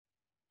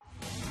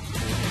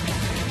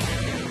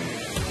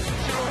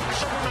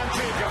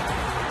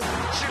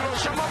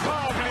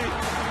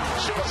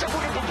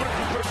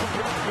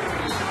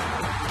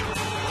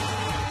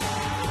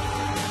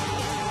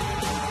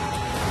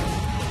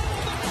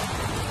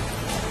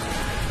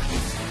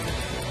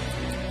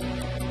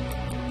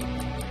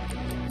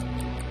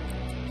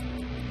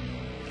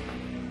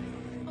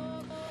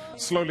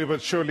Slowly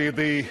but surely,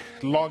 the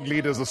long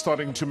leaders are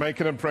starting to make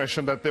an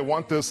impression that they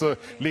want this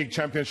league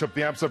championship,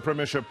 the Absa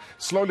Premiership.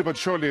 Slowly but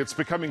surely, it's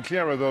becoming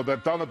clearer, though,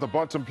 that down at the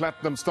bottom,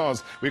 Platinum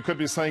Stars, we could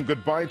be saying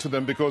goodbye to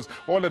them, because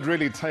all it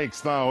really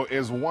takes now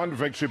is one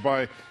victory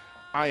by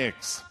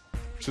Ajax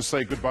to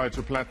say goodbye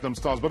to Platinum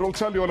Stars. But we'll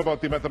tell you all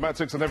about the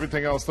mathematics and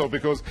everything else, though,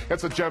 because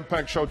it's a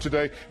jam-packed show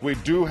today. We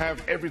do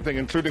have everything,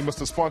 including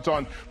Mr. Spot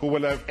On, who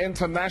will have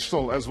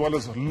international as well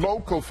as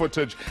local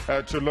footage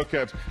to look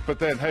at. But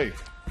then, hey,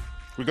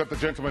 we got the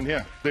gentlemen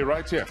here. They're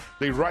right here.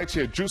 They're right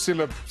here. Juicy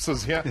Lips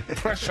is here.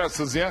 Precious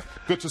is here.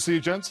 Good to see you,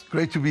 gents.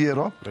 Great to be here,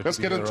 Rob. Let's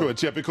get into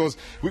it, yeah, because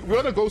we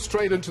want to go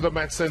straight into the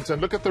match centre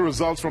and look at the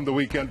results from the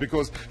weekend,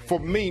 because for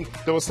me,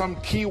 there were some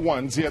key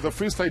ones. Yeah, the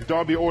Free State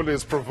Derby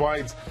always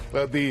provides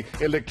the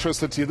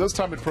electricity. This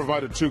time it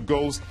provided 2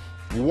 goals.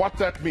 What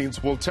that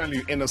means, we'll tell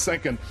you in a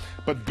second.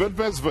 But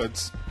Bidvest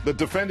Wits, the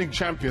defending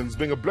champions,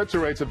 being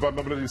obliterated by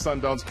Mamelodi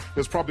Sundowns,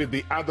 is probably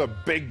the other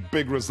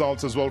big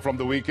result as well from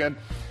the weekend.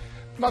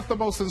 Not the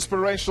most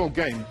inspirational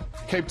game,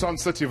 Cape Town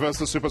City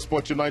versus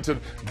SuperSport United,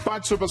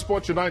 but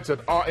SuperSport United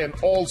are in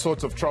all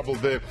sorts of trouble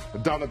there,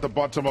 down at the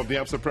bottom of the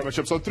Absa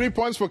Premiership. So 3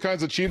 points for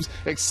Kaizer Chiefs,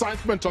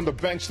 excitement on the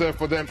bench there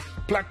for them.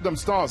 Platinum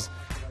Stars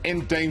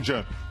in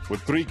danger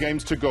with 3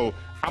 games to go.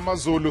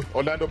 Amazulu,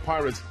 Orlando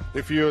Pirates,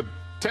 if you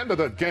attended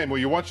that game or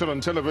you watch it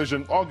on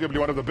television, arguably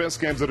one of the best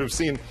games that we've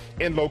seen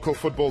in local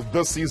football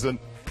this season,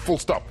 full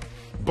stop.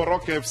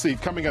 Baroque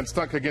FC coming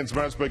unstuck against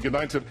Maritzburg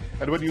United.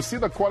 And when you see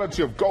the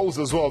quality of goals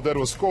as well that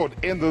was scored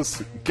in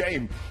this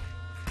game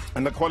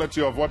and the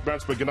quality of what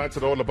Maritzburg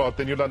United are all about,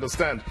 then you'll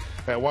understand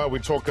why we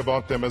talk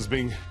about them as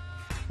being,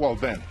 well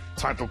then,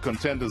 title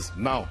contenders.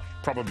 Now,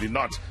 probably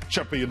not.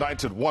 Chipper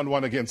United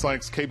 1-1 against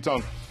Ajax Cape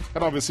Town.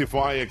 And obviously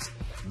for Ajax,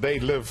 they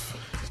live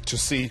to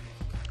see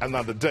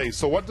another day.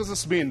 So what does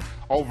this mean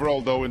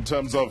overall, though, in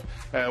terms of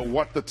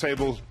what the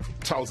table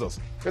tells us?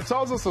 It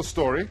tells us a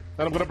story, and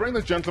I'm going to bring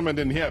the gentleman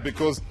in here,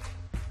 because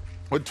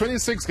with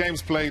 26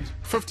 games played,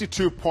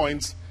 52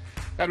 points,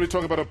 and we're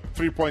talking about a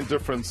 3-point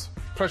difference.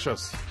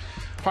 Precious.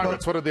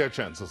 Pirates, what are their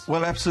chances?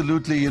 Well,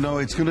 absolutely. You know,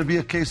 it's going to be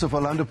a case of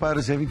Orlando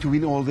Pirates having to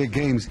win all their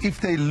games.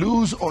 If they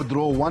lose or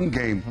draw one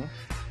game,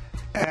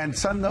 and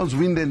Sundowns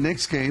win their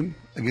next game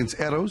against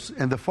Arrows,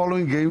 and the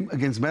following game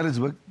against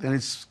Maritzburg, then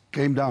it's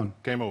game down.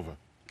 Game over.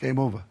 Game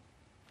over.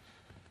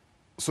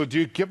 So do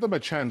you give them a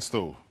chance,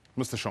 though,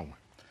 Mr. Shongwe,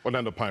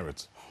 Orlando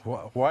Pirates?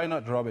 Why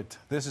not, Robert?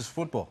 This is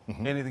football.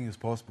 Anything is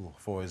possible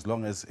for as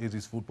long as it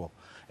is football.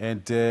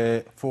 And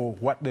for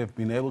what they've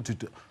been able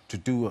to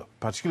do,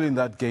 particularly in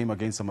that game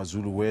against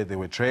Amazulu, where they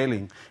were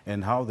trailing,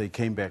 and how they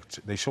came back,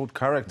 they showed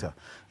character.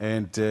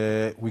 And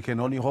we can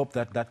only hope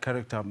that that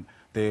character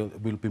they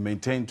will be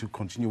maintained to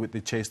continue with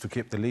the chase to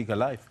keep the league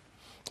alive.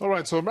 All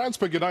right, so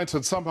Maritzburg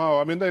United somehow,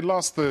 I mean, they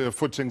lost the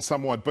footing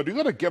somewhat, but you've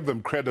got to give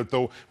them credit,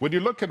 though. When you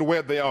look at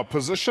where they are,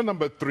 position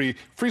number 3,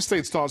 Free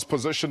State Stars,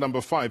 position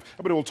number 5.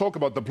 But we'll talk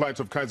about the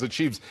plight of Kaizer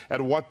Chiefs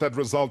and what that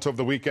result of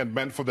the weekend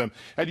meant for them.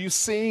 And you're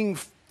seeing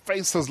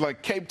faces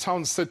like Cape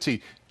Town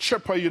City,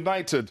 Chipper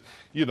United.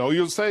 You know,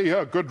 you'll say,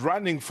 yeah, good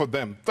running for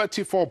them.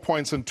 34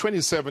 points in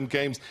 27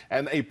 games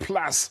and a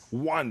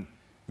 +1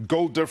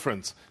 goal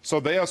difference. So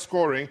they are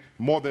scoring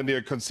more than they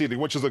are conceding,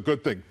 which is a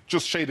good thing.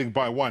 Just shading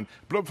by 1.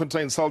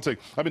 Bloemfontein Celtic,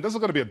 I mean, this is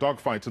going to be a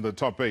dogfight in the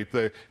top 8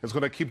 there. It's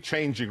going to keep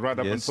changing right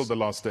up until the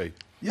last day.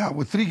 Yeah,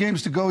 with 3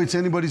 games to go, it's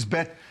anybody's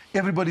bet.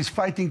 Everybody's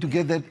fighting to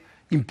get that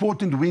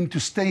important win to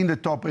stay in the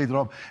top 8,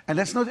 Rob. And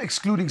that's not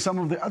excluding some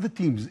of the other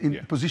teams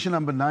in position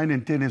number 9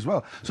 and 10 as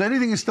well. So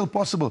anything is still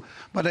possible.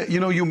 But,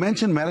 you know, you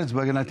mentioned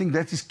Maritzburg, and I think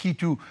that is key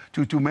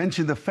to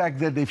mention the fact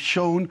that they've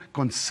shown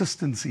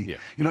consistency. Yeah.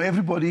 You know,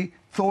 everybody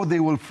thought they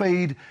will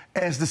fade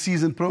as the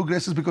season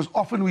progresses, because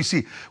often we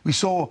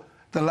saw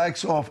the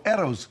likes of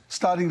Arrows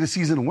starting the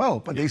season well,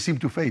 but they seem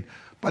to fade.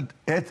 But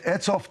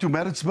hats off to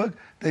Maritzburg.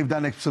 They've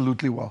done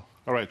absolutely well.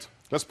 All right,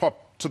 let's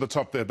pop to the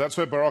top there. That's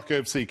where Baroque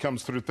FC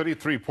comes through,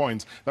 33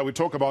 points. Now we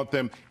talk about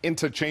them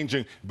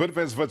interchanging.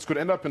 Bidvest Wits could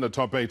end up in the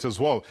top 8 as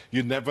well.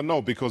 You never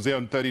know, because they're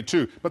on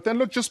 32. But then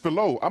look just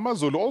below,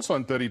 Amazulu also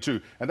on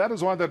 32. And that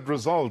is why that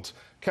result,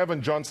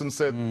 Kevin Johnson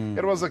said,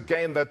 it was a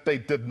game that they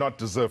did not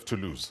deserve to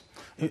lose.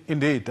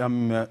 Indeed,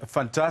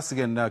 fantastic,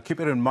 and keep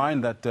it in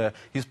mind that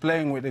he's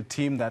playing with a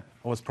team that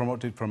was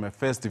promoted from a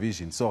first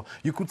division. So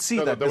you could see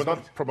that they were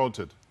not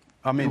promoted.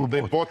 I mean, they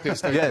bought their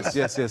status.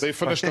 Yes. They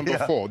finished number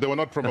 4. They were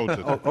not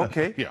promoted.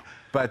 Okay. Yeah.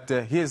 But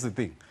here's the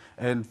thing.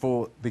 And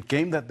for the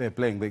game that they're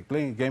playing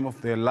a game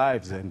of their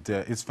lives. And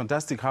it's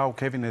fantastic how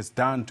Kevin has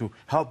done to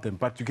help them.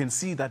 But you can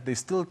see that there's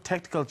still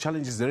tactical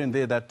challenges there and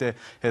there that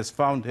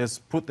has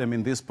put them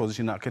in this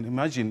position. I can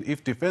imagine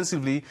if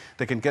defensively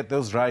they can get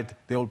those right,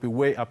 they will be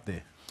way up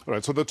there. All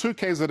right, so the 2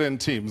 KZN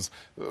teams,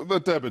 the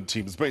Durban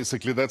teams,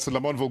 basically, that's the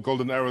Lamontville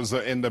Golden Arrows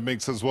in the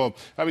mix as well.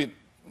 I mean,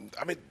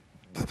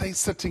 they're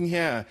sitting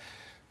here.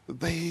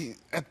 they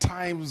at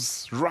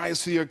times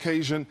rise to the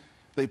occasion.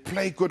 They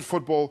play good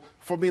football.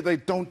 For me, they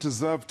don't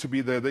deserve to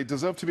be there. They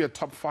deserve to be a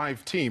top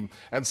 5 team,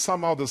 and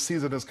somehow the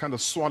season has kind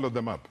of swallowed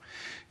them up.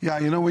 Yeah,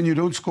 you know, when you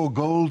don't score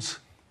goals,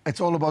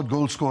 it's all about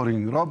goal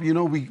scoring. Rob, you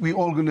know, we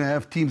all going to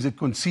have teams that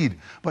concede,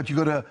 but you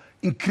got to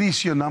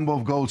increase your number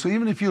of goals. So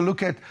even if you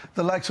look at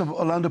the likes of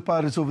Orlando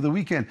Pirates over the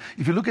weekend,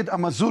 if you look at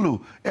Amazulu,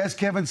 as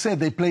Kevin said,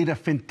 they played a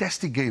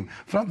fantastic game.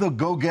 From the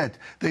go-get,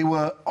 they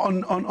were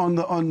on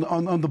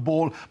the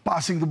ball,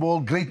 passing the ball,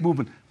 great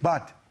movement.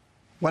 But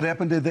what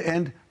happened at the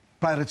end?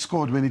 Pirates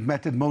scored when it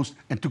mattered most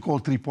and took all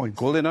 3 points.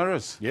 Golden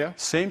arrows. Yeah.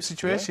 Same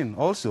situation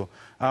also.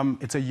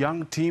 It's a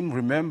young team.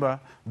 Remember,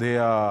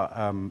 their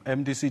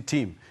MDC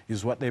team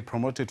is what they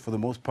promoted for the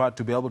most part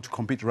to be able to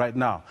compete right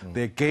now.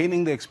 They're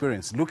gaining the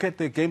experience. Look at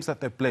the games that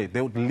they played.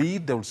 They would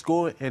lead, they would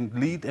score and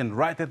lead, and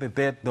right at the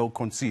dead, they'll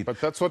concede. But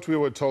that's what we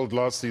were told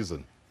last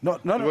season. No.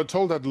 We were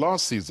told that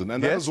last season,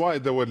 and that is why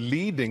they were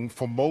leading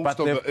for most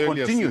of the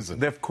earlier season.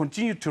 They've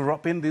continued to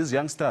rope in these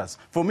young stars.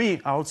 For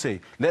me, I would say,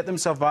 let them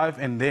survive,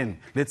 and then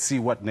let's see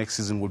what next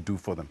season will do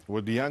for them.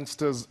 Would the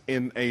youngsters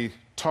in a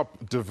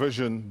top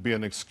division be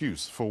an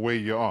excuse for where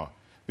you are?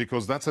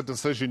 Because that's a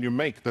decision you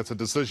make, that's a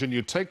decision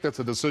you take, that's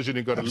a decision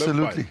you've got to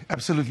live by.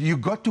 Absolutely.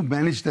 You've got to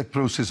manage that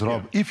process,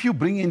 Rob. Yeah. If you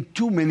bring in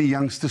too many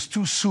youngsters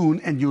too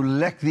soon and you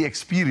lack the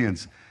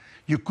experience,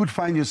 you could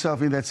find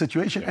yourself in that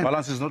situation. Yeah, and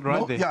balance is not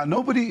right there. Yeah,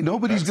 nobody's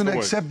going to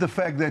accept the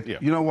fact that,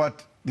 you know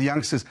what, the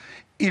youngsters,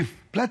 if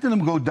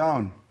Platinum go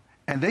down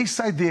and they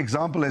cite the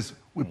example as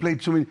we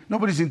played so many,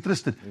 nobody's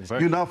interested.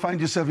 Exactly. You now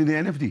find yourself in the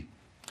NFD.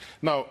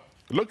 Now,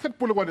 look at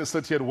Polokwane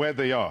City and where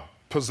they are,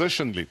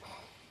 positionally.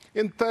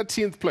 In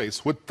 13th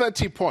place with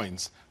 30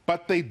 points,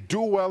 but they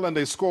do well and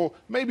they score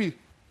maybe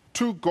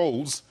 2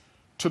 goals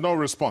to no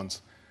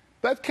response.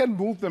 That can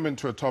move them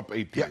into a top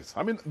 8 place.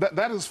 I mean,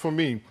 that is for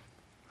me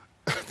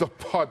the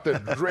part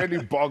that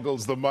really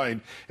boggles the mind,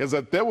 is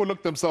that they will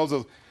look themselves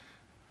as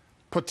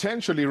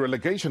potentially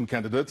relegation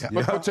candidates,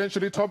 but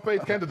potentially top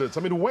 8 candidates. I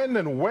mean, when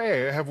and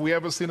where have we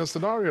ever seen a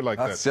scenario like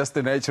that? That's just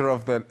the nature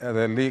of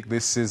the league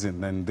this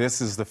season, and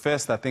this is the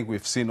first I think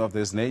we've seen of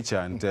this nature,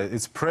 and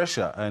it's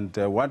pressure. And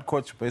one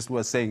coach basically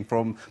was saying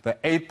from the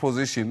 8th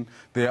position,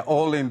 they're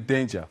all in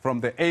danger. From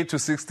the 8 to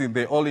 16,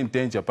 they're all in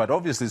danger. But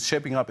obviously, it's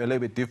shaping up a little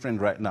bit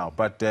different right now.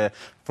 But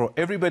for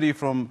everybody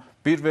from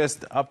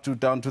Bidvest up to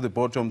down to the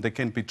bottom, they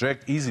can be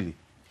dragged easily.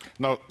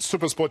 Now,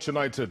 SuperSport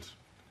United,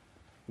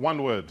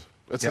 one word.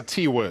 It's a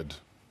T word.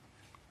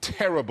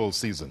 Terrible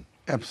season.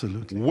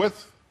 Absolutely.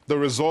 With the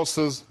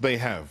resources they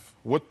have,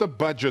 with the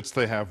budgets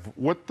they have,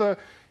 with the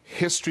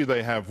history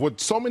they have, with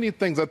so many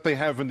things that they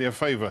have in their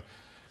favor,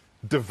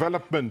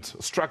 development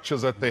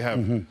structures that they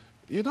have.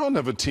 You don't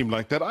have a team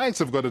like that. Ajax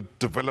have got a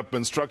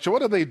development structure.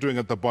 What are they doing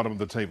at the bottom of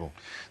the table?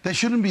 They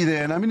shouldn't be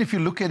there. And I mean, if you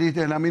look at it,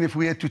 and I mean, if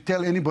we had to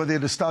tell anybody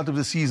at the start of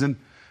the season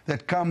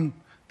that come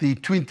the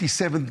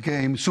 27th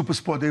game,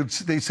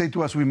 SuperSport, they say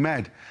to us, we're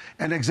mad.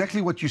 And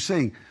exactly what you're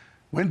saying.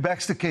 When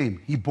Baxter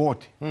came, he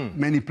bought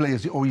many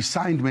players, or he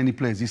signed many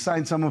players. He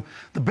signed some of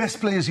the best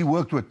players he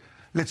worked with.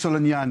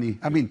 Letsolanyani.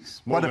 I mean,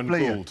 what a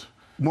player. Gould.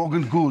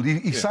 Morgan Gould.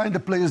 He signed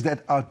the players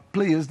that are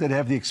players that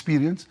have the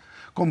experience,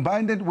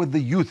 combined it with the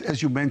youth,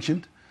 as you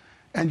mentioned,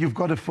 and you've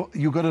got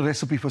a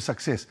recipe for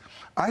success.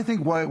 I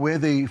think where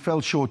they fell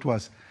short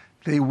was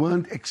they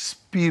weren't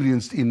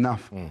experienced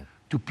enough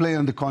to play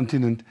on the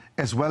continent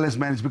as well as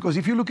manage. Because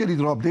if you look at it,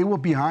 Rob, they were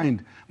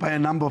behind by a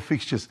number of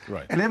fixtures.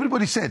 Right. And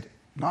everybody said,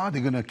 no,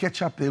 they're going to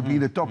catch up. They'll be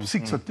in the top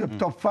 6 or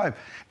top 5.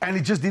 And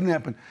it just didn't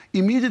happen.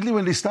 Immediately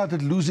when they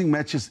started losing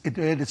matches, it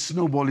had a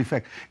snowball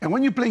effect. And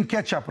when you're playing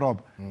catch-up,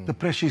 Rob, the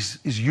pressure is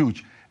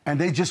huge. And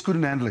they just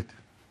couldn't handle it.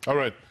 All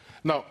right.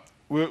 Now,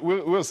 we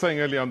were saying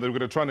earlier on that we're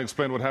going to try and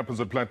explain what happens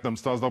with Platinum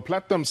Stars. Now,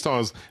 Platinum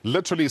Stars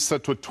literally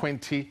sit with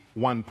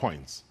 21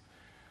 points.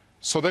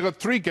 So they've got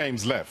 3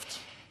 games left.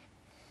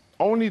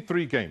 Only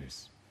 3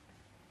 games.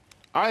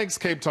 Ajax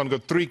Cape Town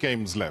got 3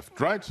 games left,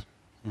 right?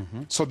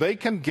 So they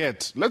can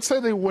get, let's say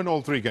they win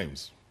all 3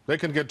 games. They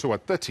can get to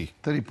what, 30?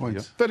 30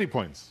 points. 30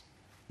 points.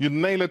 You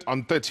nail it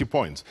on 30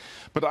 points.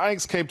 But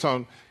Ajax Cape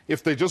Town,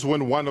 if they just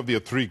win one of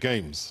their 3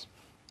 games,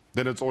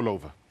 then it's all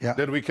over. Yeah.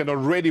 Then we can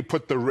already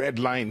put the red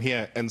line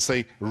here and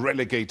say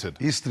relegated.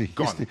 History.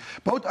 Gone. History.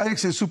 Both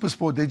Ajax and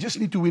SuperSport, they just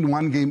need to win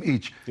 1 game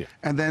each. Yeah.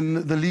 And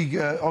then the league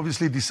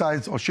obviously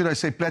decides, or should I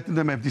say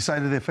Platinum have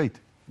decided their fate.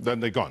 Then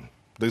they're gone.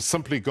 They're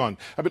simply gone.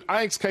 But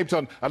Ajax Cape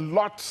Town, a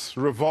lot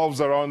revolves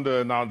around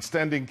an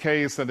outstanding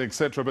case and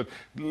etc. But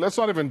let's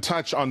not even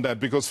touch on that,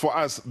 because for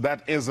us,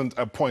 that isn't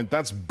a point.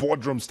 That's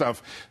boardroom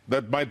stuff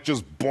that might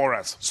just bore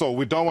us. So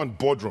we don't want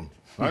boardroom.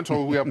 Right?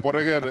 So we have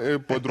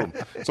boardroom.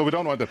 So we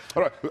don't want that.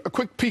 All right, a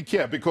quick peek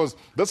here, because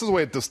this is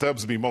where it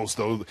disturbs me most,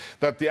 though,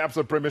 that the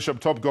Absa Premiership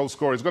top goal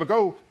scorer is going to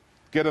go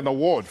get an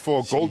award for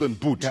a golden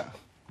boot. Yeah.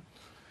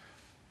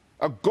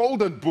 A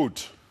golden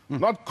boot.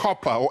 Not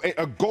copper, or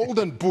a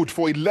golden boot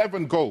for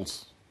 11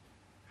 goals.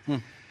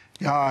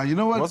 Yeah, you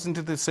know what? Wasn't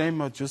it the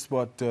same just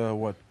what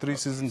 3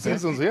 seasons?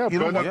 Yeah.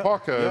 Bernard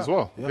Parker as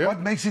well. What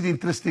makes it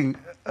interesting,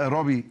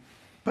 Robbie,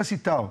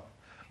 Pasitao,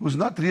 who's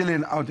not really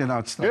an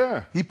out-and-out star.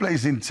 Yeah. He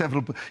plays in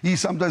several... He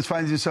sometimes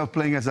finds himself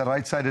playing as a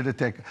right-sided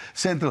attacker.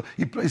 Central,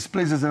 he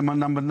plays as a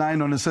number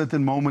 9 on a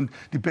certain moment,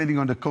 depending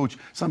on the coach.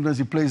 Sometimes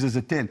he plays as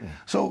a 10.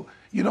 So,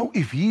 you know,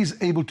 if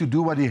he's able to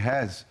do what he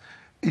has,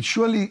 it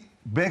surely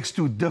begs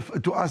to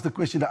ask the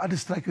question, the other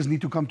strikers need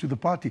to come to the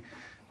party.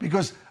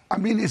 Because, I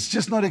mean, it's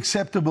just not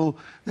acceptable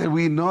that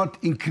we're not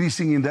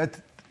increasing in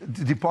that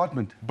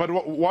department. But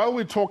while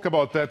we talk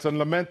about that and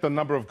lament the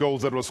number of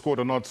goals that were scored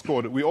or not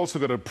scored, we also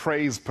got to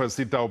praise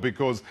Persitao,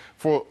 because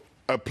for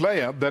a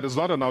player that is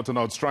not an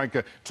out-and-out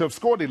striker to have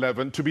scored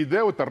 11, to be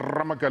there with the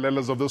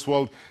Ramakalelas of this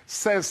world,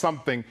 says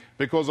something,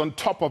 because on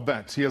top of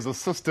that, he has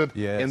assisted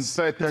in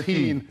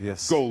 13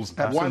 goals.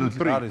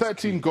 Absolutely.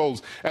 13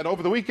 goals. And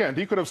over the weekend,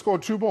 he could have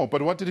scored 2 more.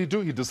 But what did he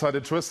do? He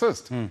decided to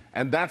assist.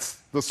 And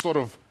that's the sort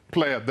of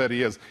player that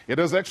he is. It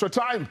is extra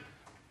time.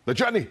 The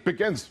journey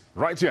begins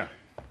right here.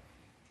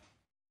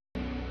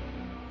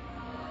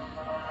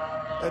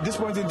 At this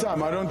point in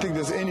time, I don't think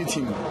there's any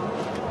team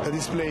that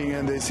is playing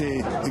and they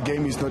say the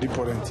game is not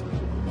important.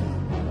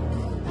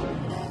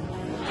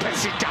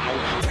 Press it down,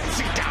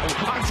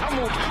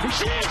 Ansamu,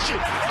 Ushishi,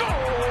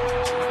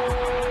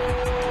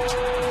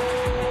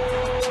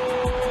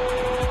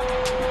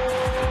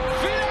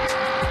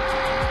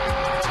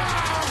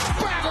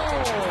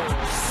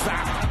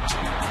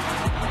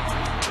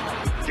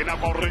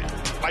 Kinabore,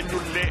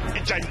 Banyule,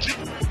 Ijanji.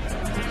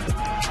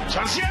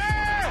 Chance!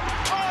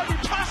 Oh, he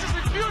passes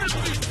it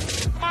beautifully.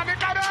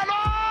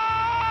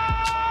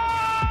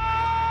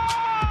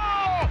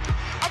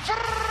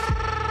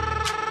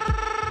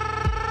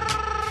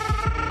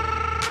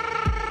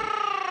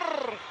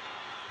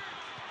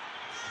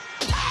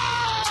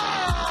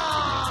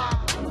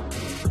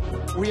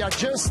 We are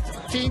just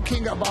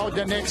thinking about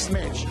the next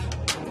match.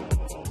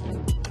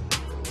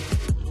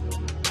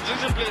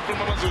 This is played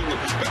from Amazulu.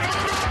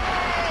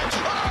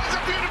 Oh, it's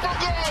a beautiful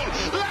goal!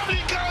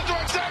 Lovely goal to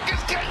attack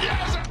his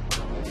Kenyans!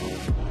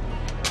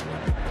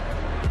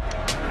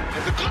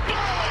 It's a good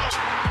ball!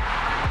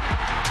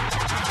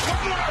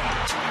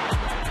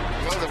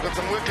 Well, they've got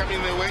some work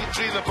coming their way.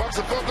 3 in the box,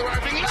 the 4th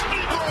arriving.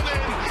 Lovely ball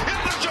in! Hit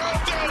the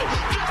shot goal!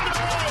 John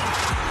Hall!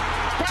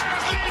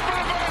 Paris lead for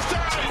the first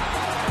time!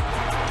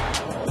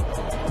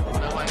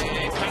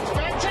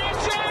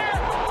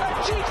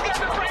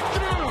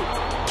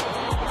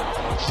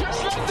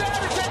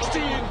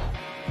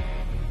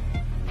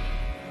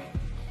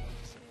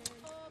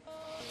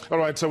 All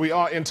right, so we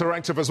are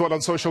interactive as well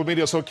on social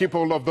media, so keep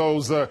all of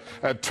those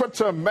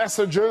Twitter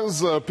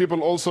messages.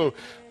 People also...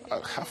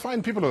 I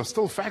find people are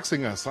still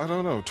faxing us. I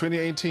don't know,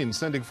 2018,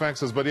 sending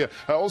faxes. But yeah,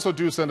 also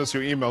do send us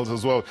your emails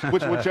as well.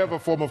 Whichever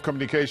form of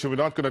communication, we're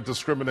not going to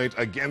discriminate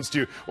against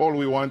you. All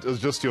we want is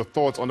just your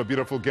thoughts on a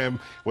beautiful game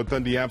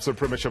within the Absa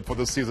Premiership for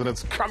this season.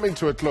 It's coming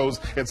to a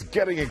close. It's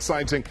getting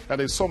exciting. And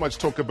there's so much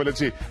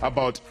talkability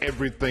about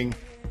everything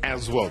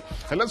as well.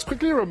 And let's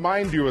quickly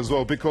remind you as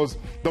well, because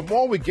the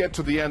more we get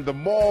to the end, the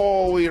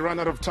more we run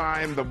out of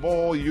time, the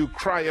more you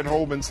cry at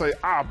home and say,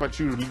 but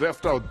you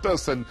left out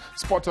this, and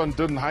Spot On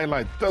didn't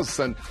highlight this,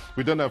 and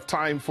we don't have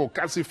time for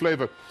Kasi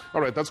Flavor. All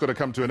right, that's going to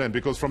come to an end,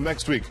 because from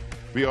next week,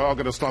 we are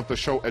going to start the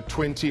show at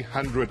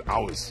 2000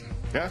 hours.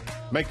 Yeah?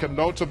 Make a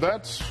note of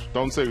that.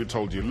 Don't say we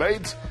told you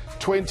late.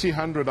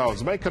 2000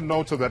 hours. Make a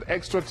note of that.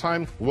 Extra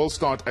time will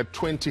start at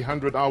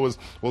 2000 hours.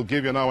 We'll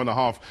give you an hour and a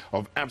half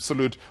of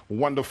absolute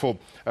wonderful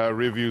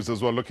reviews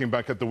as well, looking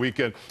back at the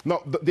weekend.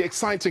 Now, the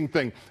exciting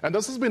thing, and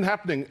this has been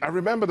happening, I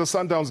remember the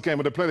Sundowns game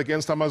when they played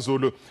against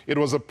Amazulu. It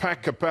was a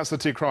packed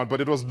capacity crowd,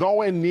 but it was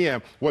nowhere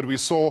near what we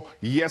saw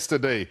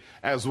yesterday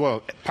as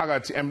well.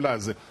 Pagati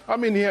Emlazi. I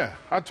mean, here,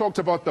 I talked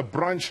about the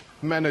branch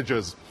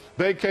managers.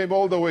 They came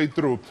all the way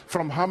through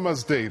from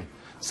Hammersdale.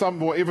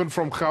 Some were even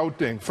from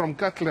Gauteng, from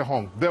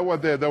Katlehong. They were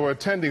there, they were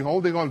attending,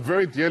 holding on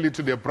very dearly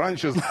to their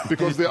branches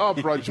because they are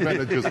branch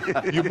managers.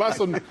 You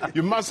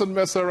mustn't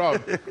mess around.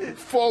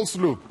 False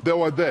loop, they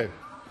were there.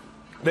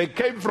 They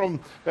came from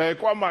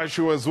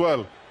Kwamashu as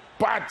well.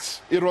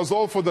 But it was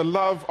all for the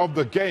love of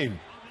the game.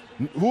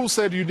 Who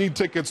said you need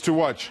tickets to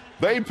watch?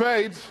 They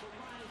paid.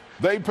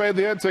 They paid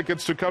their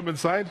tickets to come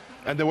inside,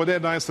 and they were there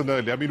nice and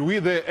early. I mean, we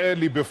were there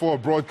early before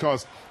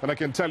broadcast, and I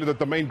can tell you that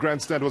the main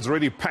grandstand was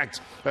already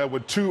packed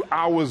with 2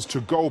 hours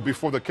to go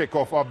before the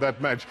kickoff of that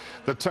match.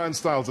 The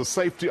turnstiles, the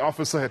safety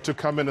officer had to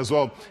come in as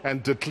well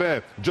and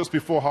declare just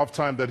before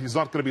halftime that he's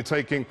not going to be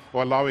taking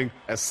or allowing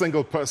a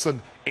single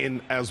person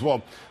in as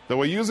well. They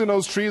were using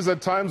those trees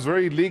at times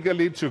very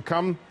legally to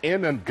come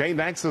in and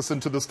gain access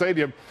into the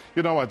stadium.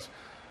 You know what?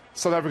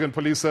 South African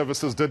Police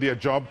Services did their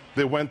job.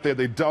 They went there,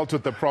 they dealt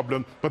with the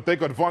problem, but they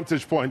got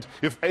vantage point.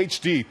 If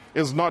HD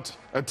is not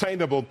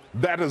attainable,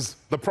 that is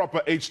the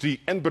proper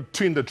HD in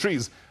between the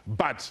trees.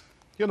 But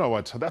you know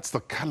what? That's the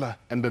color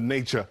and the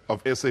nature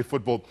of SA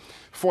football.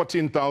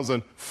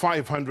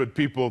 14,500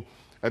 people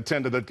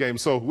attended that game.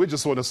 So we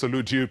just want to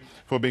salute you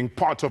for being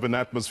part of an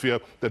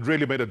atmosphere that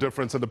really made a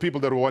difference. And the people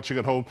that were watching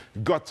at home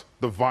got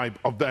the vibe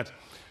of that.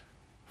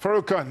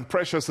 Farouka and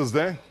Precious is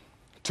there,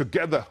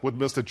 together with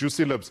Mr.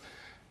 Juicy Lips.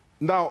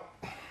 Now,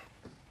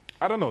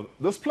 I don't know,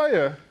 this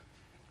player,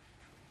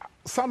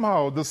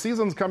 somehow the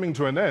season's coming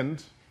to an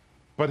end,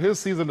 but his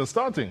season is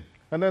starting,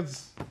 and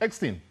that's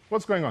Eckstein.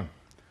 What's going on?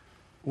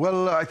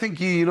 Well, I think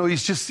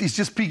he's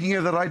just peaking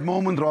at the right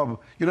moment, Rob.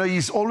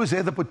 He's always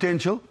had the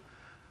potential,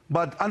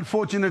 but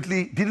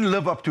unfortunately didn't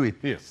live up to it.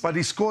 Yes. But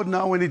he scored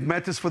now when it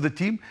matters for the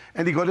team,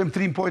 and he got him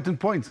 3 important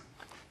points.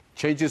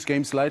 Changed his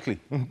game slightly.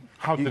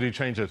 How did he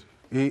change it?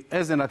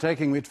 As an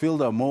attacking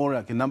midfielder, more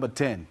like a number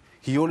 10.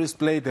 He always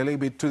played a little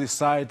bit to the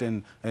side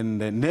and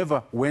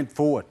never went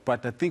forward.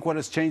 But I think what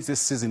has changed this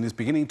season is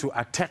beginning to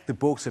attack the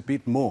box a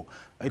bit more.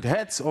 It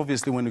hurts,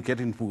 obviously, when you get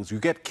in pools. You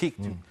get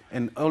kicked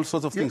and all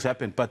sorts of things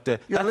happen. But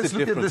let's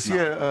look at this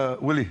here,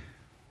 Willie.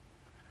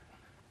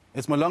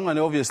 It's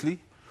Malanga, obviously,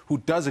 who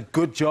does a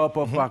good job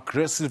of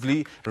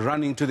aggressively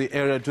running to the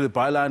area, to the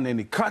byline, and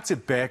he cuts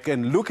it back.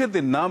 And look at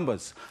the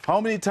numbers. How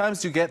many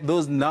times do you get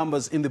those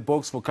numbers in the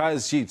box for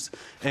Kai's Chiefs?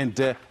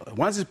 And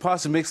once it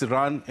passes, he makes the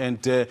run,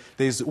 and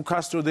there's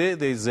Ukastro there,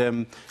 there's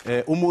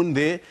Umun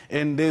there,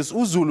 and there's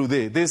Uzulu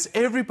there. There's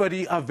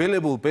everybody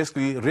available,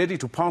 basically, ready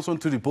to pounce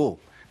onto the ball.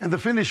 And the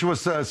finish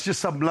was just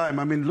sublime.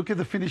 I mean, look at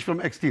the finish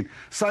from Eckstein.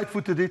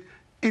 Side-footed it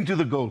into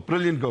the goal.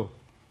 Brilliant goal.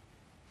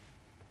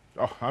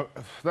 Oh,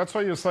 that's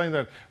why you're saying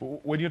that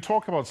when you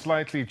talk about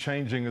slightly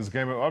changing his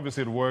game,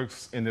 obviously it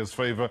works in his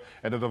favor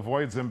and it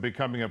avoids him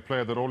becoming a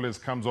player that always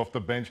comes off the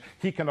bench.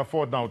 He can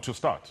afford now to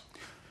start.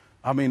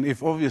 I mean,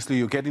 if obviously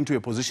you get into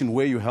a position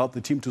where you help the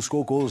team to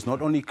score goals,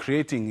 not only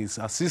creating, he's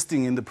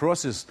assisting in the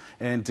process.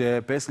 And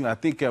basically, I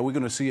think we're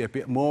going to see a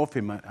bit more of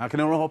him. I can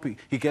only hope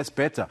he gets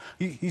better.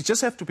 You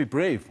just have to be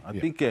brave. I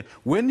think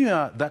when you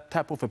are that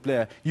type of a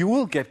player, you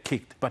will get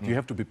kicked, but you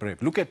have to be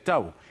brave. Look at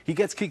Tau. He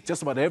gets kicked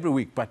just about every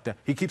week, but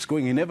he keeps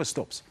going. He never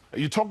stops.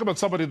 You talk about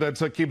somebody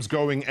that keeps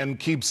going and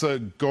keeps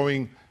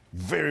going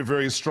very,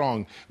 very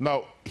strong.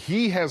 Now,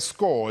 he has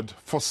scored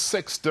for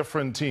 6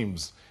 different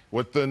teams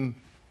within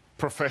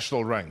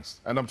professional ranks.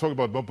 And I'm talking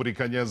about Mopuri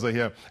Kanyeza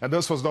here. And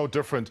this was no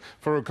different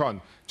for Rukan.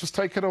 Just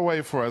take it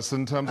away for us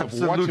in terms of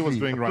what he was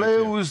doing right here. A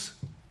player who's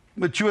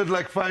matured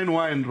like fine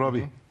wine,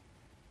 Robbie.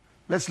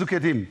 Let's look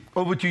at him.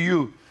 Over to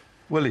you,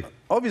 Willie.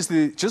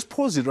 Obviously, just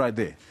pause it right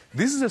there.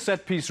 This is a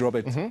set piece,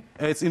 Robert.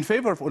 It's in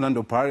favor of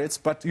Orlando Pirates,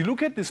 but you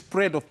look at the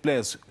spread of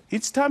players.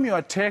 Each time you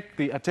attack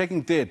the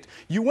attacking third,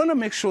 you want to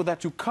make sure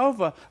that you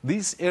cover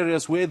these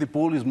areas where the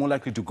ball is more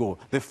likely to go.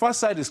 The first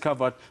side is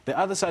covered, the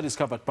other side is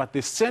covered, but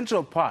the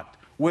central part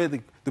where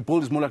the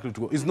ball is more likely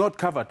to go is not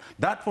covered.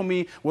 That, for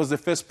me, was the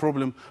first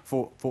problem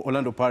for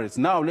Orlando Pirates.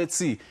 Now, let's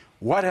see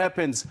what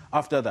happens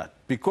after that.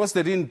 Because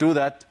they didn't do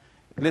that,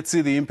 let's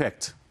see the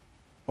impact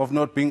of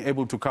not being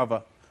able to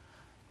cover.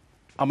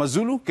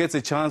 Amazulu gets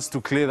a chance to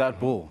clear that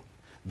ball.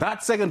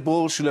 That second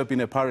ball should have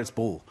been a Pirates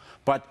ball.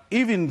 But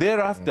even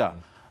thereafter,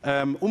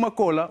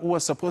 Umakola, who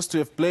was supposed to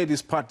have played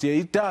his part here,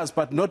 he does,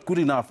 but not good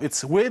enough.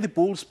 It's where the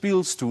ball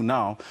spills to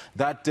now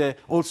that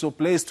also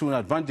plays to an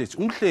advantage.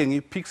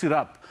 Umhlengi picks it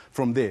up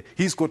from there.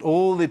 He's got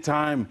all the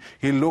time.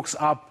 He looks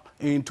up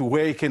into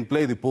where he can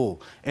play the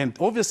ball. And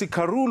obviously,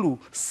 Karulu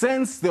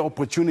sensed the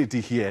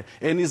opportunity here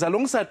and is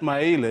alongside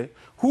Maele,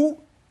 who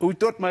we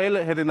thought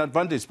Maele had an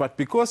advantage, but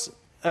because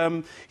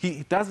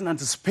he doesn't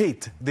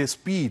anticipate the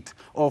speed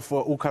of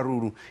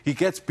Ukaruru, he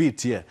gets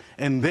beat here.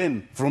 And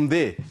then, from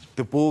there,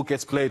 the ball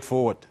gets played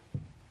forward.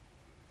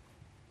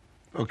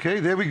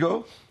 Okay, there we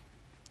go.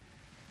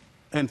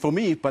 And for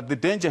me, but the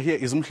danger here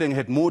is Umhleng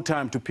had more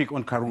time to pick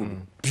on Karulu.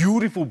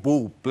 Beautiful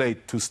ball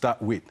played to start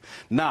with.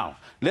 Now,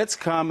 let's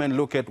come and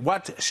look at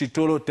what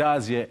Shitolo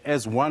does here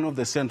as one of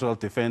the central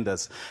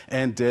defenders.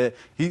 And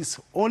his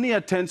only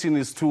attention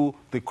is to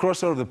the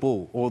crosser of the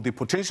ball, or the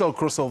potential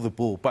crosser of the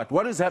ball. But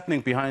what is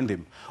happening behind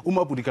him?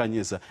 Umabudi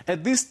Kanyesa.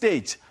 At this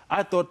stage,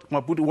 I thought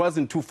Mabudi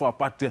wasn't too far,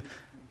 but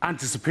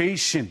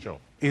anticipation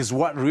is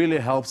what really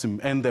helps him.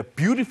 And the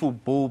beautiful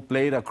ball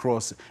played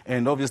across,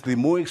 and obviously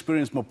the more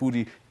experienced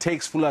Mapudi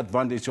takes full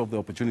advantage of the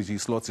opportunity, he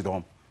slots it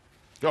home.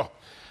 Oh,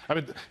 I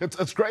mean,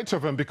 it's great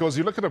of him because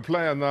you look at a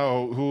player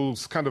now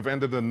who's kind of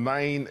ended a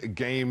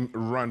 9-game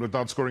run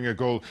without scoring a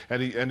goal,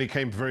 and he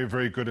came very,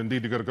 very good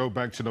indeed. You've got to go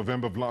back to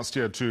November of last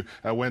year to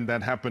when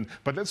that happened.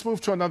 But let's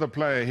move to another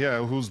player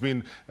here who's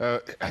been,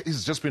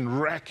 he's just been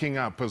racking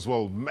up as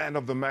well. Man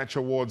of the Match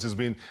awards has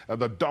been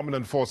the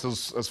dominant force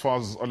as far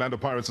as Orlando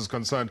Pirates is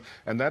concerned,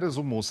 and that is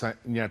Umusa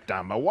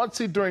Nyatama. What's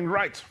he doing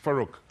right,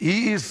 Farouk?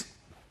 He is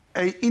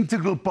an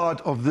integral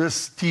part of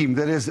this team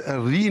that has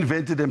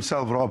reinvented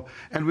himself, Rob.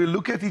 And we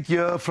look at it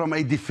here from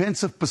a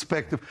defensive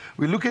perspective.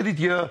 We look at it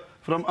here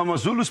from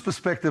Amazulu's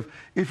perspective.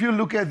 If you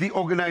look at the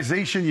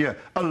organization here,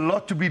 a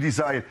lot to be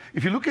desired.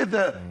 If you look at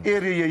the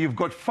area here, you've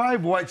got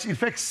 5 whites, in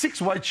fact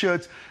 6 white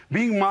shirts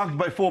being marked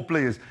by 4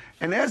 players.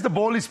 And as the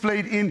ball is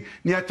played in,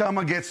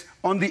 Nyatama gets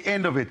on the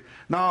end of it.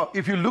 Now,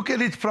 if you look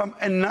at it from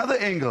another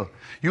angle,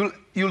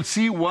 you'll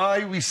see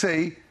why we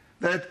say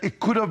that it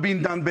could have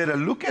been done better.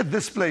 Look at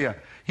this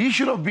player. He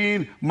should have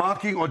been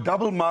marking or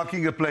double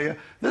marking a player.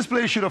 This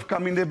player should have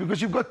come in there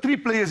because you've got 3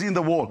 players in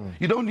the wall.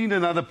 You don't need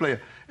another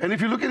player. And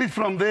if you look at it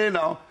from there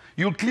now,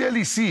 you'll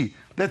clearly see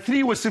that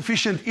 3 was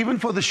sufficient even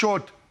for the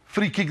short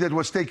free kick that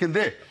was taken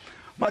there.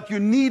 But you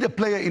need a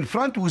player in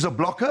front who's a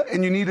blocker,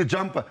 and you need a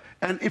jumper.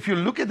 And if you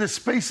look at the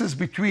spaces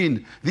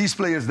between these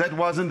players, that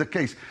wasn't the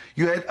case.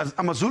 You had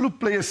AmaZulu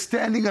players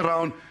standing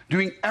around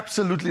doing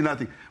absolutely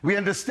nothing. We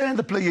understand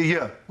the player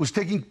here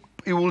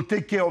he will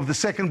take care of the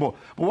second ball.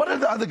 But what are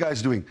the other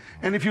guys doing?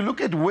 And if you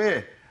look at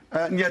where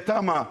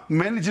Nyatama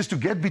manages to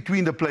get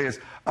between the players,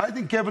 I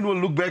think Kevin will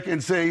look back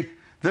and say,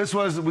 this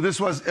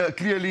was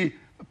clearly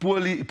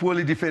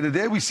poorly defended.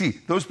 There we see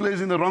those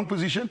players in the wrong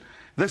position.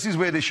 This is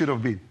where they should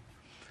have been.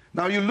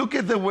 Now you look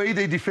at the way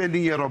they're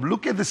defending here, Rob.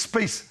 Look at the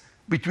space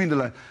between the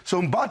lines.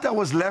 So Mbata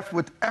was left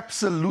with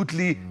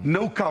absolutely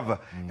no cover.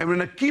 And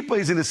when a keeper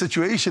is in a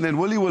situation, and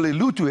Willie will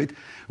allude to it,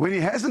 when he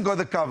hasn't got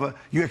the cover,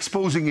 you're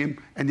exposing him,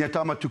 and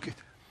Nyatama took it.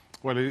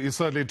 Well, he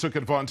certainly took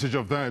advantage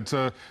of that.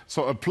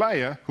 So a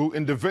player who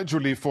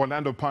individually for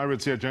Orlando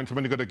Pirates here,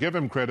 gentlemen, you've got to give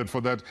him credit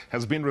for that,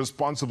 has been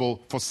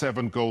responsible for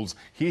 7 goals.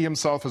 He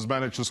himself has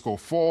managed to score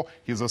 4.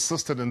 He's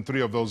assisted in 3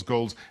 of those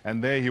goals.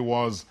 And there he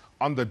was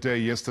on the day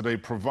yesterday,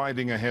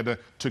 providing a header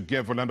to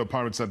give Orlando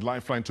Pirates that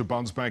lifeline to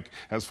bounce back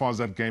as far as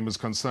that game is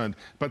concerned.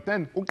 But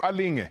then,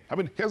 Uqalinge, I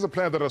mean, here's a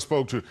player that I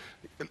spoke to.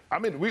 I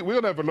mean,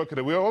 we'll have a look at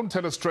it. We won't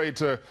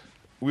illustrate...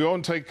 We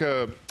won't take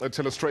a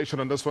illustration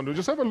on this one. We'll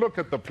just have a look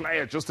at the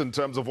player just in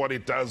terms of what he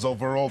does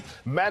overall,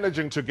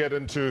 managing to get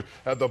into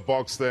the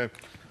box there.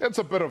 It's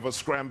a bit of a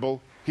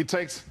scramble. He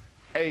takes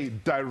a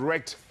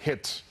direct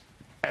hit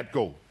at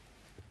goal.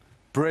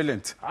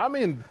 Brilliant. I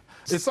mean,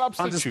 it's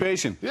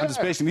anticipation. Yeah.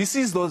 Anticipation. He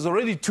sees there's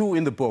already 2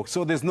 in the box,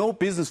 so there's no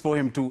business for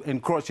him to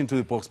encroach into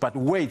the box, but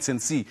waits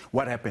and see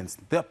what happens.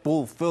 That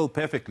ball fell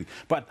perfectly.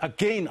 But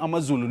again,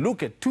 AmaZulu,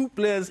 look at 2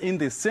 players in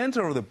the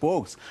center of the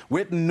box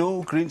with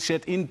no green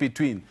shirt in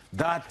between.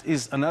 That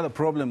is another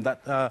problem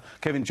that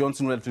Kevin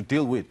Johnson will have to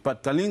deal with.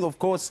 But Daling, of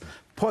course,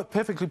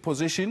 perfectly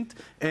positioned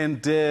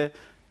and...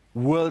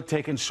 well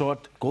taken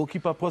shot.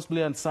 Goalkeeper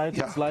possibly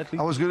unsighted slightly.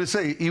 I was going to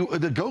say,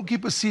 the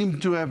goalkeeper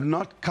seemed to have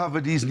not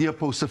covered his near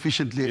post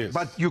sufficiently. Yes.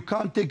 But you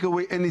can't take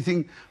away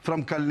anything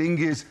from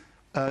Kalinge's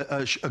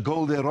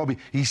goal there, Robbie.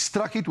 He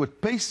struck it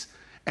with pace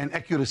and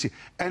accuracy.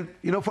 And,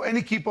 you know, for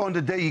any keeper on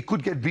the day, he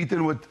could get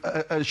beaten with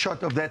a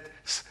shot of that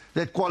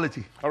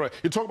quality. All right,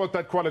 you talk about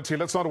that quality.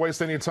 Let's not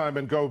waste any time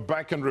and go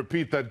back and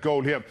repeat that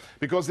goal here,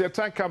 because the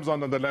attack comes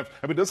on the left.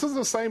 I mean, this is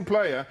the same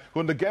player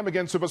who in the game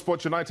against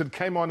SuperSport United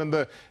came on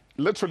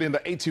literally in the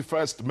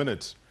 81st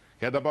minute.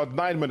 He had about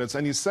 9 minutes,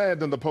 and he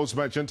said in the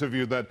post-match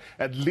interview that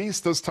at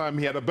least this time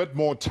he had a bit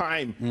more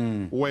time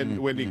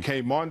when he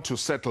came on to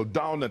settle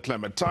down,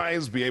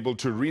 acclimatize, be able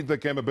to read the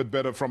game a bit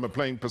better from a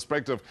playing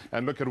perspective,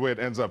 and look at where it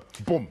ends up.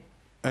 Boom.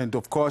 And,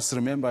 of course,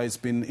 remember, he's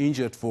been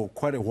injured for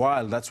quite a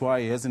while. That's why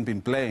he hasn't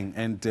been playing.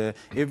 And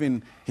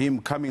even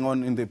him coming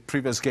on in the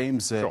previous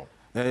games,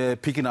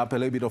 picking up a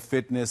little bit of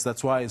fitness,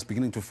 that's why he's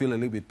beginning to feel a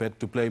little bit better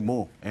to play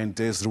more. And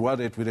he's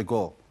rewarded with a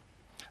goal.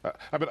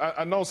 I mean,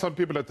 I know some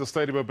people at the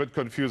stadium are a bit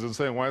confused and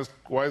saying, why is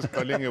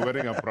Kalinge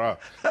wearing a bra?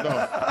 No.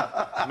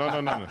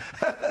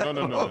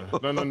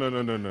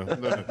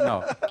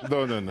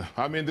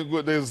 I mean,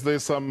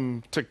 there's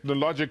some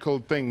technological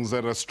things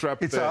that are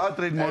strapped it's there. It's a heart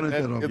rate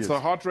monitor. It's a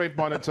heart rate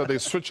monitor. They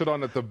switch it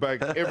on at the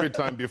back every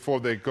time before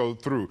they go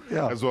through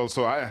as well.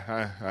 So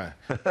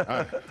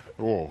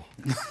whoa,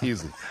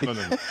 easy. No.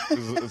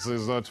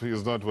 He's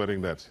not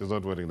wearing that. He's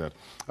not wearing that.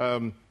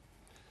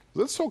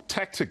 Let's talk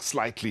tactics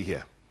slightly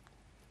here.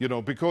 You know,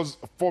 because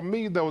for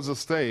me, there was a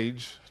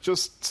stage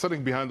just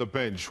sitting behind the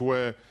bench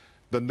where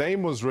the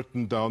name was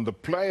written down, the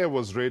player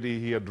was ready,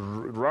 he had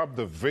rubbed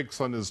the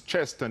Vicks on his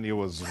chest, and he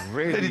was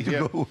ready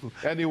to go.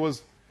 And he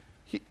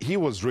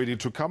was ready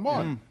to come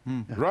on,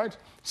 right?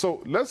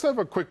 So let's have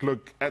a quick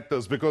look at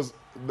this, because,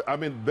 I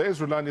mean,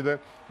 there's Rulani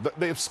there.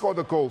 They've scored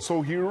a goal.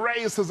 So he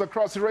races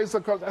across,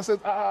 I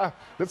said,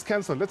 let's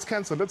cancel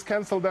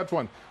that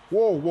one.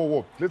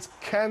 Whoa. Let's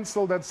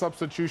cancel that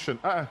substitution.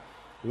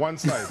 One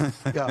side.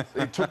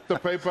 He took the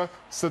paper,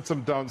 sits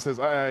him down, says,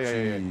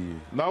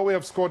 now we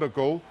have scored a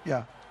goal.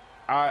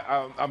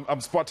 I'm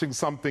spotting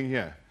something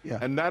here.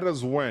 And that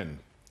is when,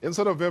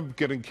 instead of him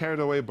getting carried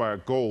away by a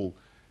goal,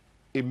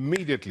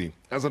 immediately,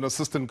 as an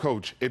assistant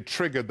coach, it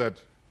triggered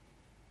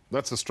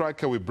that's a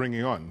striker we're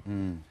bringing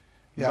on.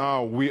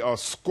 Now we are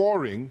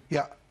scoring.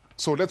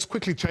 So let's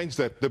quickly change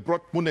that. They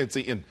brought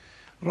Munetsi in.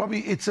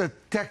 Robbie, it's a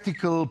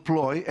tactical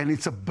ploy, and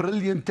it's a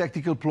brilliant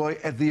tactical ploy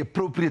at the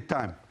appropriate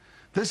time.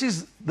 This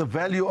is the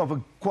value of a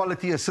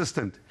quality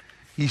assistant.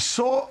 He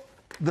saw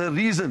the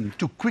reason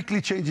to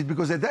quickly change it,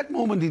 because at that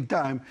moment in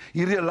time,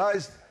 he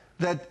realized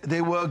that they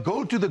were a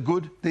goal to the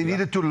good. They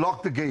needed to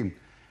lock the game,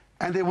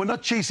 and they were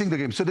not chasing the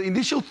game. So the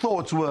initial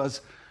thoughts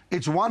was,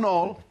 it's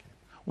 1-1.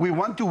 We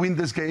want to win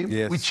this game.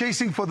 We're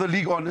chasing for the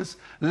league honors.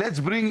 Let's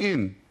bring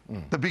in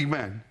the big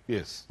man.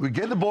 We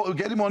get the ball,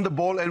 get him on the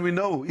ball, and we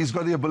know he's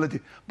got the ability.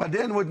 But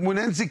then with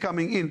Munensi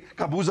coming in,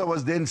 Kabuza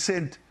was then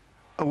sent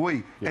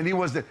away, and he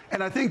was there.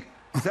 And I think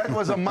that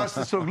was a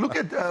master stroke. Look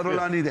at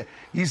Rolani there.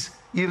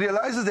 He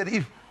realizes that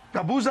if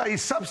Kabuza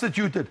is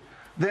substituted,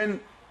 then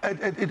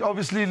it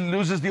obviously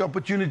loses the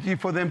opportunity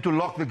for them to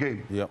lock the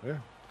game.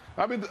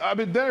 I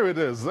mean, there it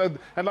is. And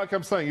like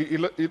I'm saying,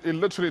 it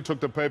literally took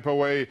the paper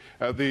away.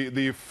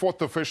 The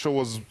fourth official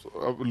was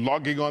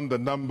logging on the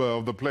number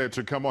of the player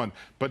to come on.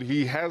 But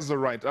he has the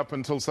right, up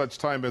until such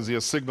time as he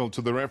has signaled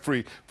to the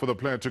referee for the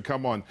player to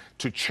come on,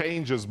 to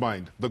change his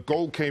mind. The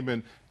goal came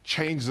in,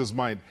 changed his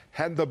mind,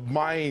 had the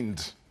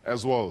mind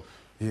as well.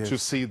 Yes. To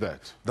see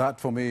that. That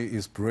for me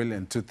is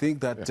brilliant. To think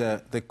that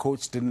the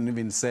coach didn't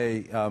even say,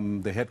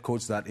 the head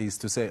coach that is,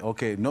 to say,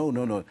 okay,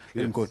 no,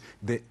 yes. Go.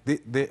 They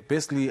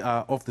basically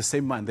are of the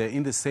same mind. They're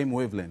in the same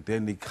wavelength.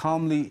 Then he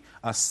calmly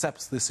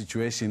accepts the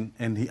situation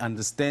and he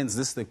understands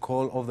this is the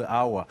call of the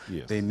hour.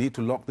 Yes. They need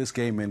to lock this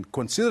game. And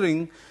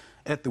considering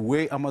at the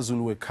way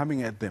AmaZulu were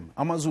coming at them,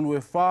 AmaZulu were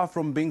far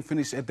from being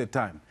finished at the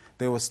time.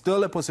 There was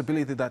still a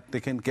possibility that they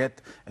can get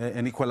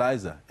an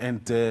equalizer.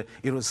 And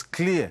it was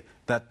clear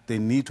that they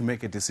need to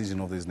make a decision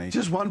of this nature.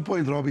 Just one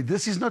point, Robbie.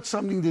 This is not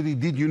something that he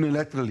did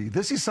unilaterally.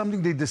 This is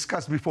something they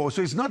discussed before.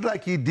 So it's not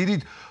like he did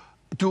it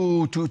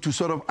to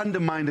sort of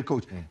undermine the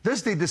coach.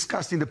 This they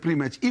discussed in the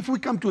pre-match. If we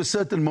come to a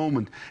certain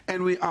moment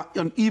and we are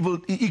on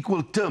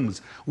equal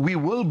terms, we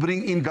will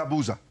bring in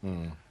Gabuza.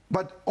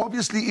 But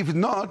obviously, if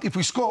not, if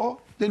we score,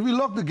 then we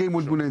lock the game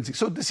with Munenzi.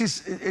 So this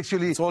is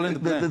actually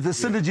the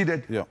synergy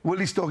that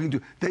Willie's talking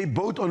to. They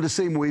both on the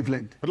same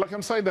wavelength. But like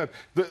I'm saying, that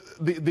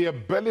the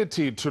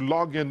ability to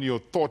log in your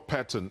thought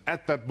pattern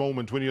at that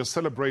moment when you're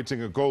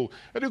celebrating a goal,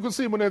 and you could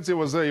see Munenzi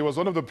was there. He was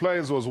one of the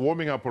players who was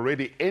warming up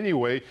already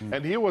anyway,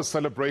 and he was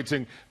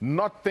celebrating,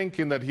 not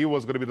thinking that he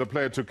was going to be the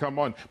player to come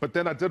on. But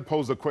then I did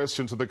pose a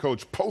question to the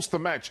coach post the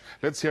match.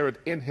 Let's hear it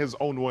in his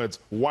own words,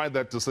 why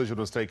that decision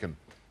was taken.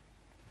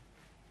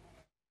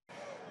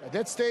 At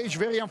that stage,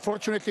 very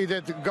unfortunately,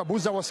 that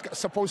Gabuza was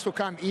supposed to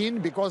come in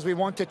because we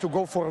wanted to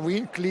go for a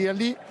win,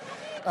 clearly.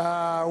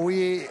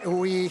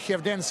 We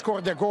have then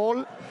scored a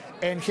goal,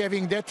 and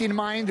having that in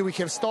mind, we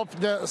have stopped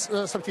the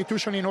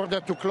substitution in order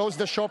to close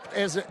the shop,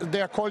 as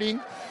they are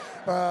calling,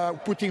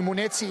 putting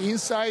Munetsi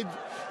inside,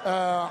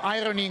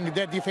 ironing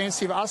that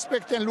defensive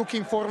aspect, and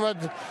looking forward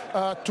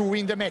to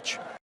win the match.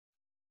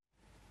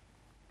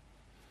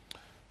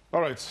 All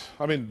right.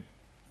 I mean,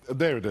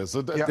 there it is.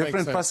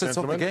 Different facets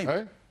of the game.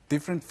 Eh?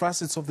 Different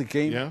facets of the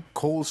game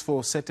calls for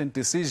a certain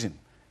decision.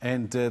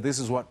 And this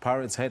is what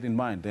Pirates had in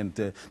mind.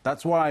 And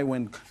that's why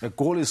when a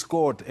goal is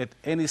scored at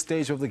any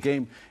stage of the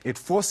game, it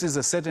forces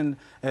a certain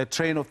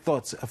train of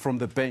thoughts from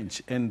the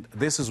bench. And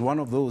this is one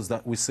of those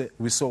that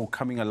we saw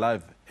coming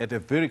alive at a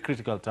very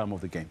critical time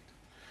of the game.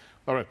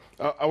 All right.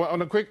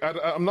 On a quick,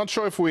 I'm not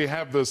sure if we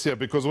have this here,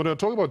 because when we're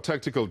talking about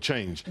tactical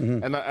change,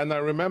 and I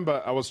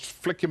remember I was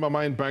flicking my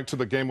mind back to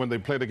the game when they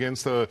played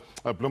against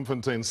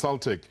Bloemfontein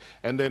Celtic,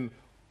 and then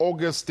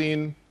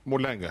Augustine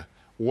Mulenga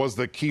was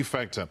the key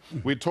factor.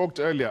 We talked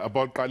earlier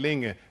about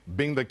Kalinge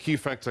being the key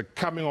factor,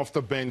 coming off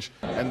the bench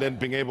and then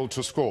being able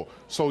to score.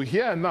 So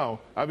here now,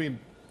 I mean,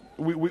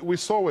 we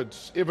saw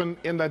it even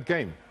in that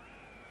game.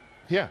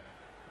 Here,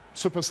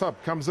 super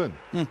sub comes in.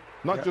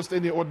 Not just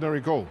any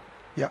ordinary goal.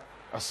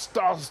 A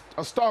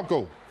star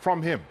goal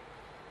from him.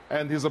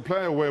 And he's a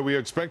player where we're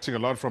expecting a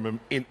lot from him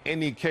in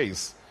any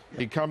case.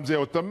 He comes here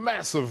with a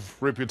massive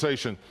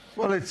reputation.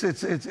 Well,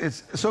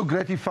 it's so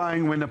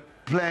gratifying when a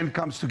plan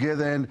comes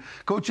together, and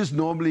coaches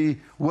normally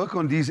work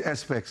on these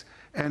aspects.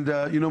 And,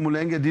 you know,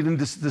 Mulenga didn't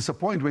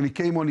disappoint. When he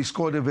came on, he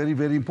scored a very,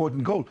 very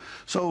important goal.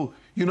 So,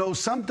 you know,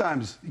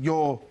 sometimes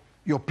your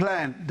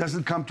plan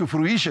doesn't come to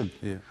fruition.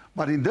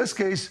 But in this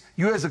case,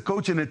 you as a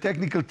coach and a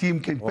technical team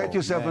can pat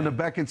yourself on the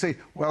back and say,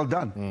 well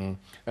done.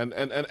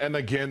 And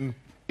again,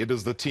 it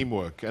is the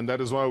teamwork, and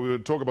that is why we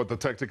would talk about the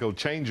tactical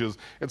changes.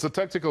 It's a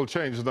tactical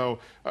change. Now,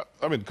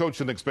 I mean, coach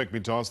didn't expect me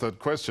to ask that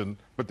question,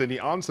 but then he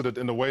answered it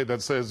in a way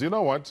that says, you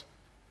know what?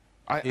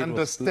 I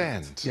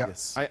understand.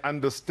 Yes. I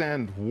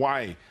understand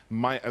why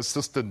my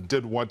assistant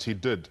did what he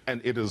did,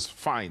 and it is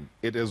fine.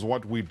 It is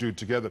what we do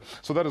together.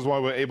 So that is why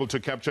we're able to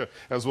capture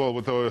as well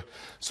with our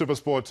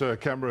SuperSport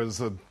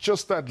cameras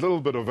just that little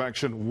bit of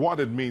action,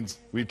 what it means.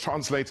 We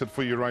translate it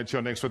for you right here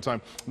on Extra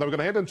Time. Now we're going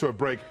to head into a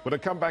break. When I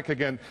come back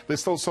again, there's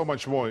still so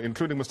much more,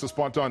 including Mr.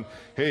 Spot on.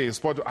 Hey,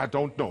 Spot, I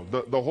don't know.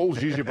 The whole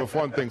Gigi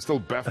Buffon thing still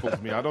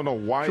baffles me. I don't know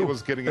why he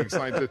was getting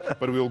excited,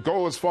 but we'll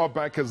go as far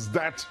back as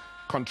that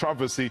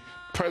controversy.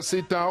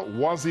 Persita,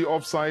 was he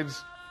offside?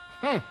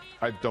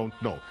 I don't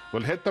know.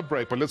 We'll hit the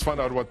break, but let's find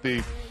out what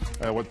the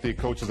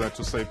coaches had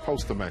to say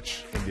post the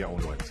match in their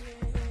own words.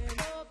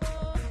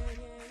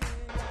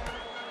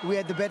 We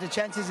had the better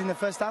chances in the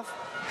first half.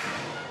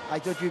 I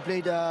thought we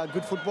played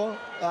good football.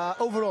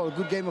 Overall, a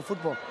good game of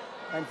football.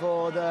 And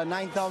for the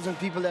 9,000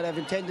 people that have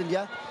attended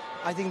here,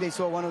 I think they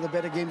saw one of the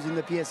better games in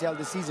the PSL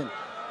this season.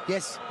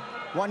 Yes,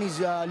 one is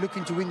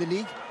looking to win the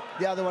league.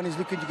 The other one is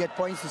looking to get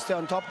points to stay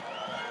on top.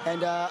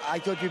 And I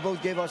thought we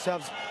both gave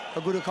ourselves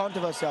a good account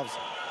of ourselves.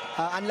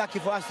 Unlucky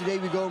for us today,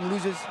 we go home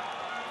losers.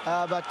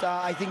 But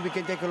I think we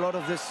can take a lot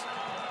of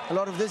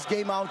this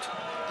game out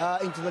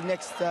into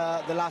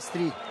the last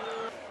three.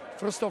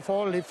 First of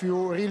all, if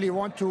you really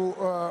want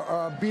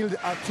to build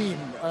a team,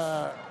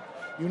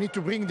 you need to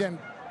bring them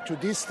to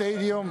this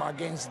stadium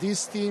against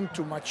this team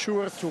to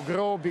mature, to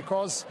grow,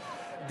 because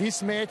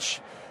this match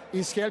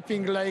is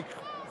helping like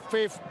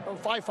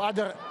five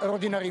other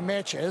ordinary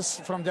matches,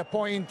 from the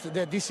point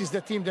that this is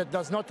the team that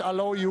does not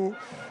allow you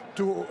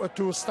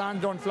to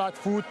stand on flat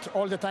foot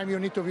all the time. You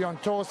need to be on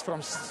toes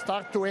from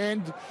start to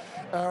end.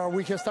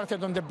 We have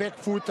started on the back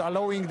foot,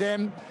 allowing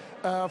them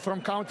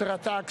from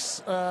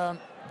counter-attacks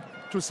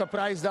to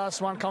surprise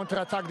us. One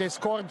counter-attack they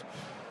scored.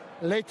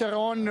 Later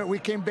on, we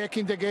came back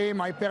in the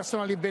game. I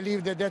personally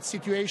believe that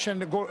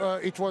situation,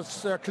 it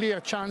was a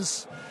clear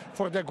chance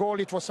for the goal.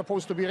 It was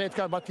supposed to be red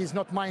card, but it's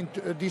not mine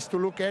this to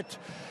look at.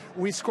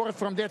 We scored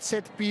from that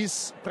set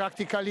piece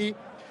practically.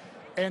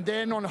 And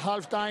then on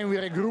halftime, we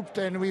regrouped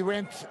and we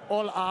went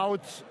all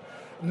out,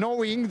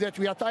 knowing that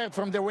we are tired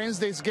from the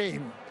Wednesday's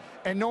game.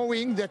 And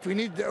knowing that we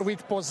need,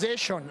 with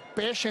possession,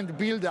 patient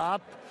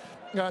build-up,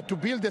 to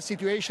build a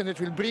situation that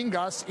will bring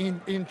us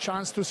in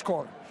chance to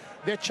score.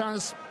 That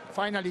chance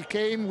finally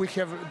came. We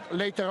have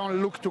later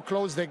on looked to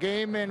close the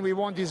game, and we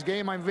won this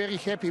game. I'm very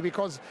happy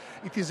because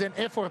it is an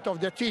effort of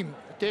the team,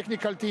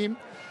 technical team,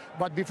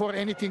 but before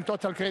anything,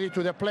 total credit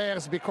to the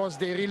players, because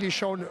they really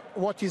shown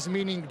what is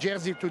meaning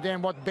jersey to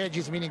them, what badge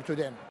is meaning to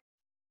them.